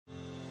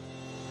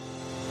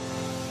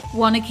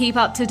Want to keep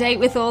up to date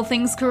with all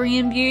things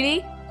Korean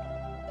beauty?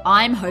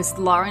 I'm host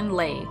Lauren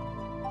Lee.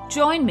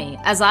 Join me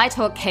as I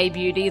talk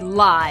K-beauty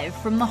live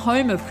from the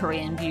home of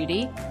Korean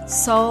beauty,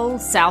 Seoul,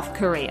 South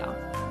Korea.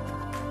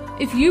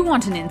 If you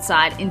want an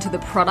insight into the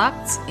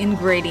products,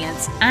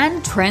 ingredients,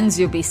 and trends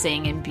you'll be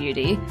seeing in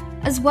beauty,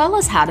 as well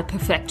as how to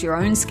perfect your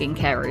own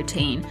skincare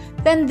routine,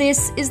 then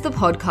this is the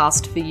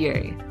podcast for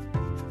you.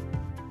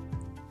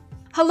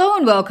 Hello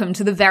and welcome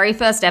to the very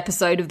first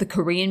episode of the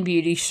Korean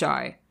Beauty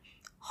Show.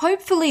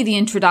 Hopefully the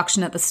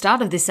introduction at the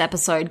start of this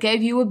episode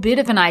gave you a bit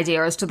of an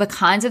idea as to the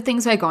kinds of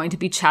things we're going to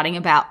be chatting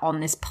about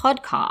on this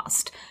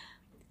podcast.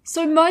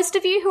 So most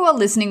of you who are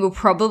listening will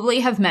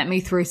probably have met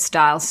me through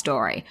Style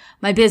Story,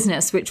 my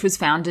business which was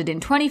founded in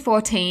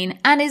 2014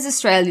 and is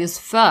Australia's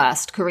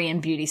first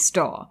Korean beauty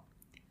store.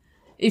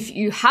 If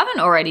you haven't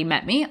already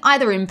met me,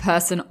 either in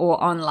person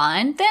or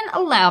online, then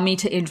allow me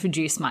to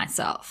introduce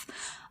myself.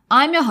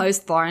 I'm your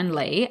host, Lauren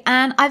Lee,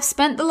 and I've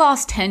spent the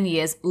last 10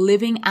 years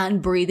living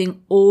and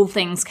breathing all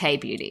things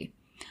K-beauty.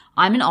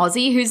 I'm an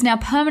Aussie who's now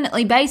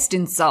permanently based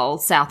in Seoul,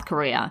 South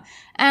Korea,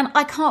 and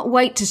I can't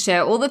wait to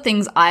share all the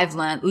things I've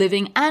learned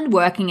living and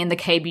working in the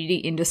K-beauty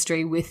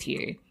industry with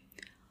you.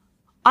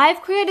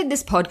 I've created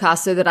this podcast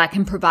so that I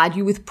can provide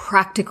you with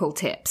practical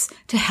tips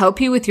to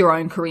help you with your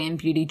own Korean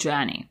beauty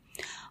journey.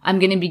 I'm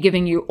going to be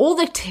giving you all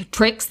the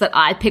tricks that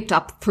I picked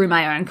up through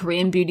my own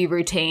Korean beauty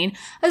routine,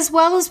 as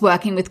well as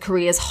working with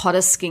Korea's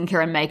hottest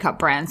skincare and makeup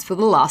brands for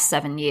the last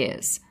 7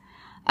 years.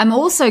 I'm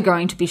also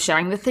going to be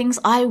sharing the things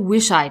I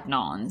wish I'd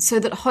known, so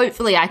that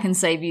hopefully I can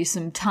save you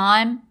some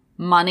time,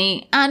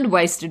 money, and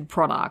wasted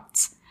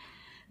products.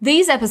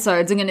 These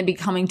episodes are going to be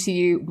coming to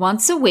you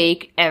once a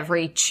week,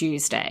 every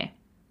Tuesday.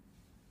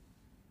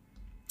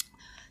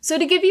 So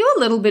to give you a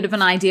little bit of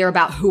an idea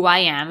about who I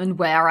am and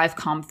where I've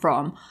come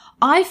from,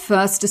 I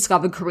first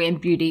discovered Korean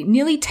beauty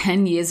nearly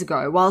 10 years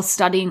ago while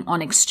studying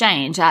on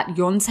exchange at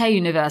Yonsei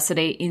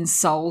University in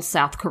Seoul,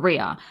 South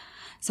Korea.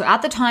 So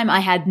at the time, I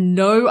had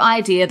no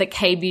idea that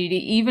K-beauty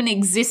even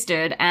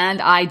existed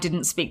and I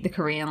didn't speak the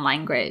Korean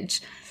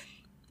language.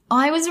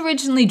 I was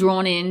originally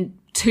drawn in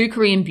to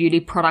Korean beauty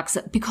products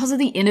because of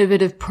the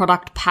innovative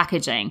product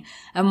packaging.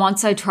 And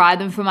once I tried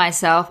them for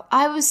myself,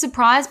 I was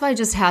surprised by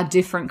just how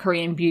different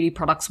Korean beauty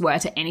products were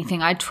to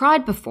anything I'd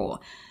tried before.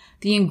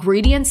 The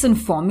ingredients and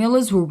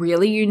formulas were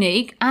really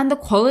unique, and the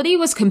quality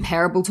was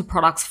comparable to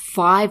products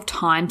 5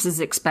 times as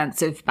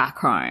expensive back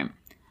home.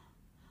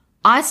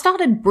 I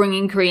started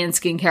bringing Korean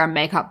skincare and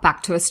makeup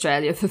back to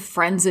Australia for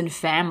friends and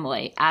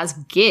family as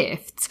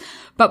gifts,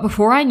 but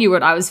before I knew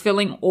it, I was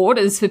filling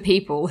orders for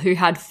people who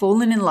had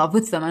fallen in love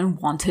with them and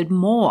wanted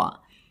more.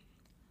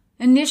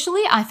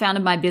 Initially, I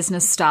founded my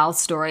business Style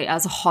Story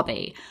as a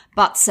hobby,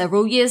 but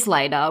several years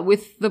later,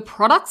 with the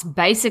products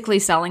basically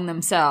selling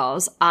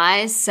themselves,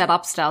 I set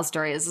up Style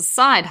Story as a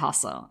side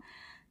hustle.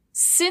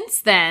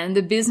 Since then,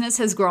 the business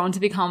has grown to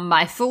become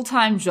my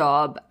full-time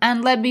job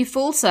and led me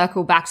full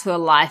circle back to a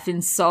life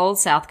in Seoul,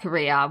 South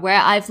Korea, where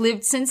I've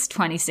lived since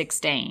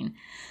 2016.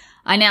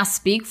 I now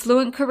speak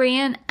fluent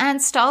Korean,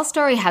 and Style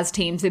Story has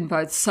teams in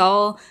both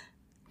Seoul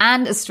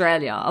and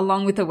Australia,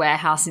 along with a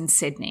warehouse in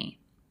Sydney.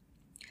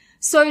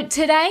 So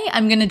today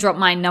I'm going to drop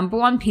my number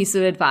one piece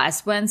of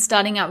advice when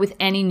starting out with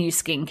any new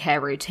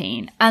skincare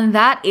routine, and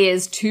that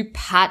is to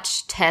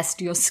patch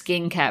test your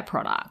skincare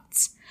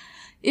products.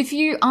 If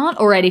you aren't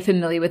already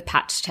familiar with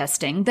patch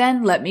testing,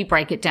 then let me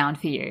break it down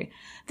for you.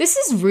 This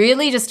is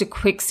really just a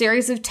quick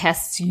series of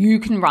tests you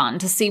can run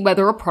to see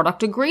whether a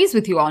product agrees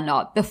with you or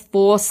not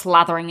before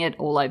slathering it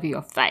all over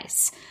your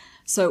face.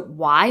 So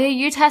why are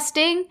you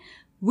testing?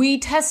 We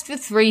test for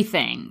 3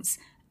 things: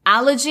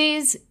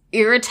 allergies,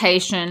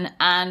 irritation,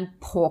 and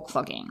pore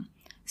clogging.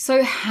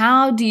 So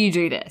how do you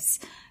do this?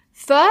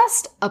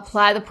 First,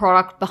 apply the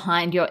product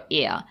behind your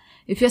ear.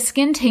 If your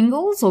skin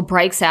tingles or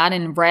breaks out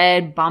in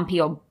red, bumpy,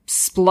 or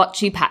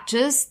splotchy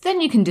patches,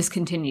 then you can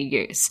discontinue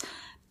use.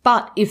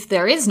 But if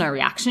there is no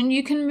reaction,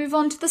 you can move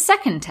on to the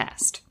second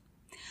test.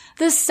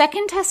 The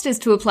second test is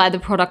to apply the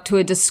product to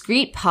a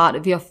discrete part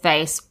of your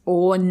face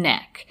or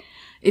neck.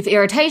 If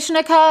irritation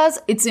occurs,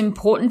 it's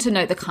important to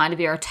note the kind of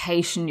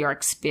irritation you're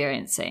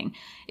experiencing.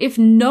 If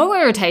no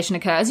irritation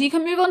occurs, you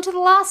can move on to the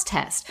last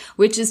test,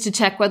 which is to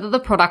check whether the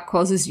product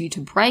causes you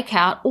to break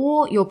out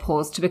or your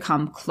pores to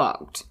become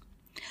clogged.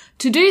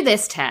 To do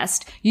this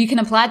test, you can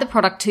apply the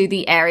product to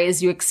the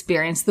areas you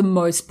experience the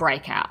most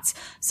breakouts.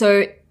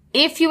 So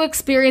if you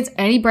experience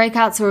any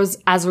breakouts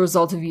as a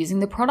result of using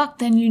the product,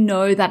 then you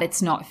know that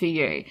it's not for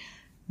you.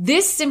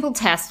 This simple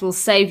test will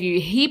save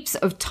you heaps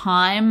of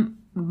time,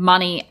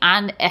 money,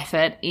 and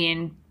effort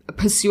in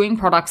pursuing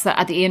products that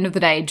at the end of the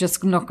day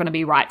just not going to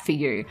be right for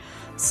you.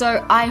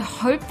 So I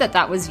hope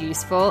that was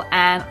useful,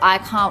 and I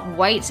can't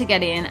wait to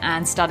get in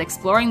and start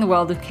exploring the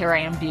world of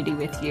Korean beauty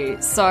with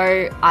you.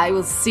 So I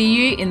will see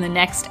you in the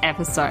next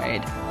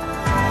episode.